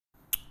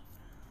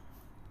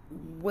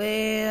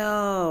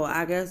Well,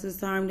 I guess it's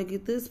time to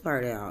get this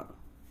part out.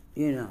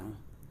 You know,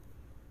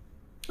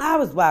 I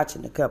was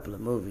watching a couple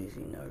of movies,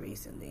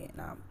 recently, and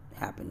I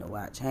happened to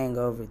watch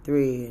Hangover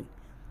 3, and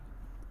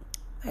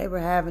they were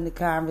having a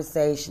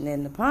conversation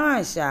in the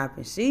pawn shop,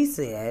 and she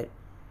said,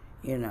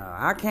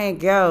 I can't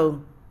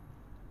go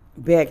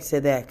back to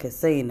that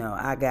casino.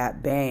 I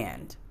got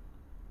banned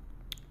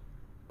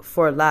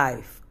for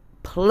life,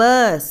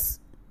 plus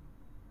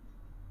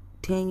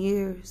 10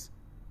 years.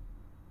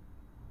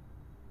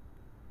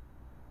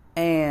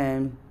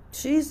 And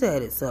she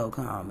said it so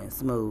calm and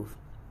smooth.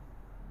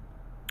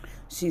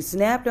 She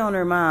snapped on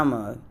her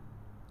mama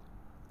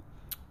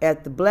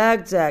at the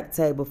blackjack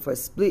table for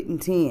splitting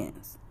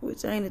tens,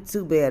 which ain't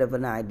too bad of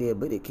an idea,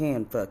 but it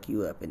can fuck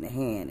you up in the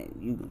hand and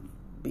you can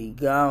be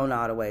gone,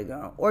 all the way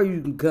gone, or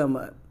you can come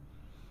up.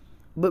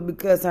 But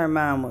because her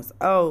mom was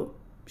old,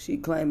 she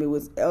claimed it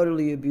was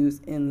elderly abuse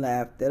and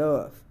laughed it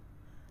off.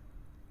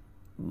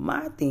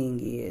 My thing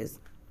is,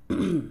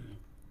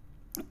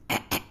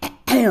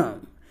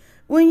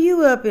 when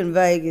you up in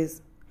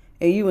Vegas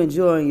and you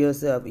enjoying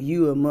yourself,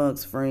 you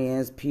amongst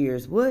friends,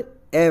 peers,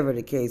 whatever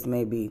the case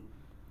may be,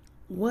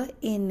 what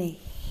in the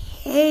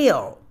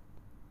hell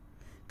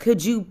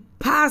could you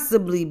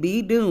possibly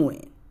be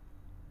doing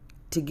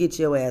to get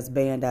your ass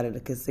banned out of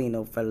the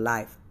casino for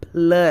life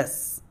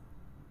plus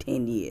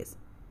 10 years?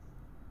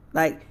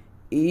 Like,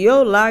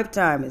 your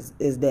lifetime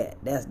is that.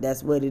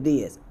 That's what it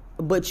is.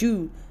 But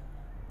you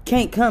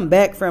can't come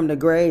back from the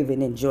grave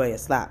and enjoy a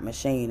slot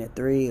machine, a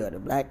 3, or the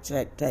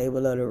blackjack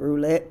table, or the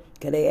roulette,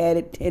 because they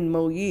added 10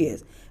 more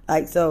years.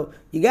 Like, so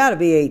you got to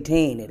be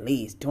 18, at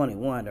least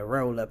 21, to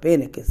roll up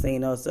in a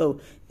casino. So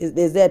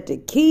is that the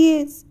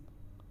kids?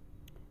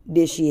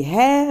 Did she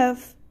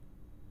have?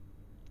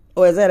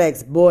 Or is that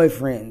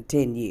ex-boyfriend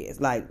 10 years?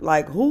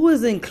 Like who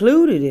is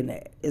included in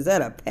that? Is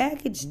that a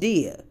package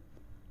deal?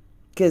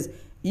 Because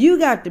you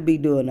got to be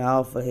doing an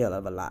awful hell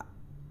of a lot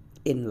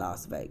in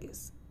Las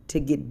Vegas to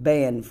get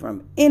banned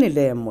from any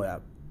damn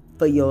well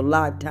for your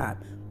lifetime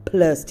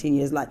plus 10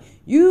 years. Like,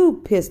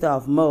 you pissed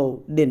off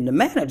more than the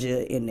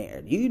manager in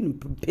there. You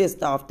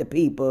pissed off the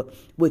people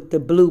with the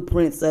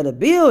blueprints of the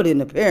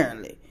building,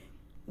 apparently.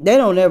 They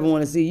don't ever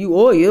want to see you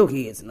or your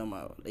kids no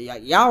more.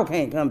 Y'all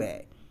can't come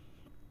back.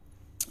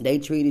 They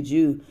treated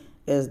you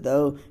as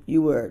though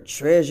you were a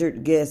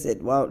treasured guest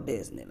at Walt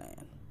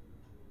Disneyland.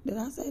 Did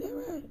I say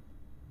that right?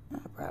 I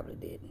probably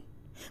didn't.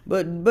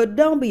 But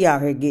don't be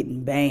out here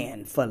getting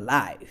banned for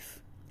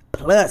life.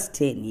 Plus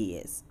 10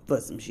 years for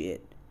some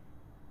shit.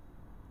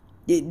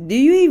 Do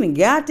you even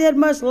got that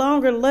much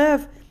longer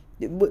left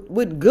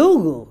with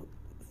Google?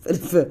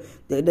 For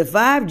the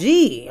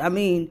 5G. I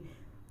mean,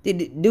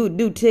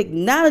 do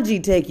technology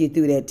take you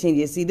through that 10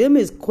 years? See, them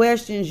is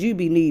questions you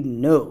be needing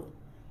to know.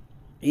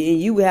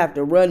 And you have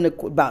to run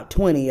about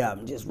 20 of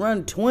them. Just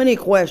run 20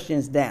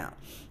 questions down.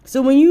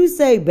 So when you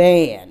say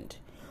banned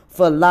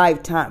for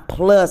lifetime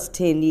plus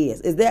 10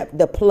 years, is that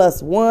the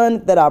plus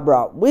one that I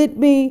brought with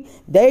me?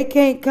 They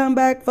can't come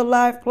back for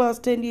life plus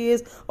 10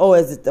 years? Or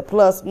is it the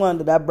plus one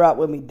that I brought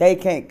with me? They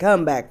can't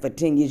come back for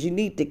 10 years. You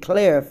need to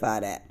clarify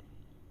that.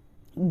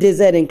 Does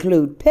that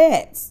include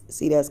pets?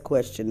 See, that's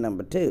question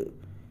number 2.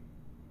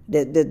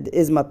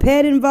 Is my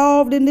pet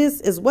involved in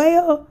this as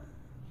well?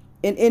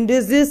 And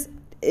is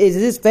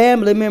this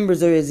family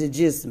members or is it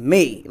just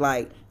me?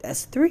 Like,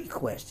 that's 3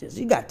 questions.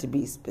 You got to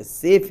be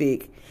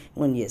specific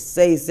when you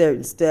say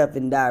certain stuff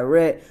and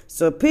direct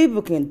so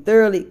people can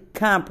thoroughly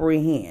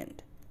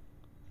comprehend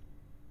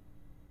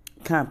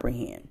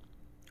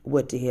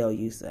what the hell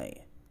you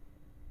saying.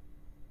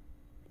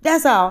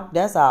 That's all.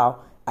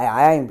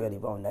 I ain't really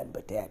want nothing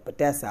but that, but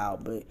that's all.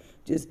 But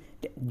just,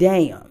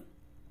 damn.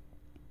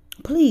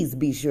 Please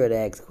be sure to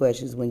ask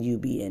questions when you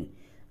be in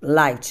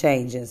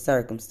life-changing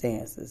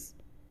circumstances.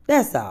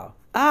 That's all.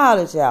 I'll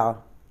holler at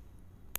y'all.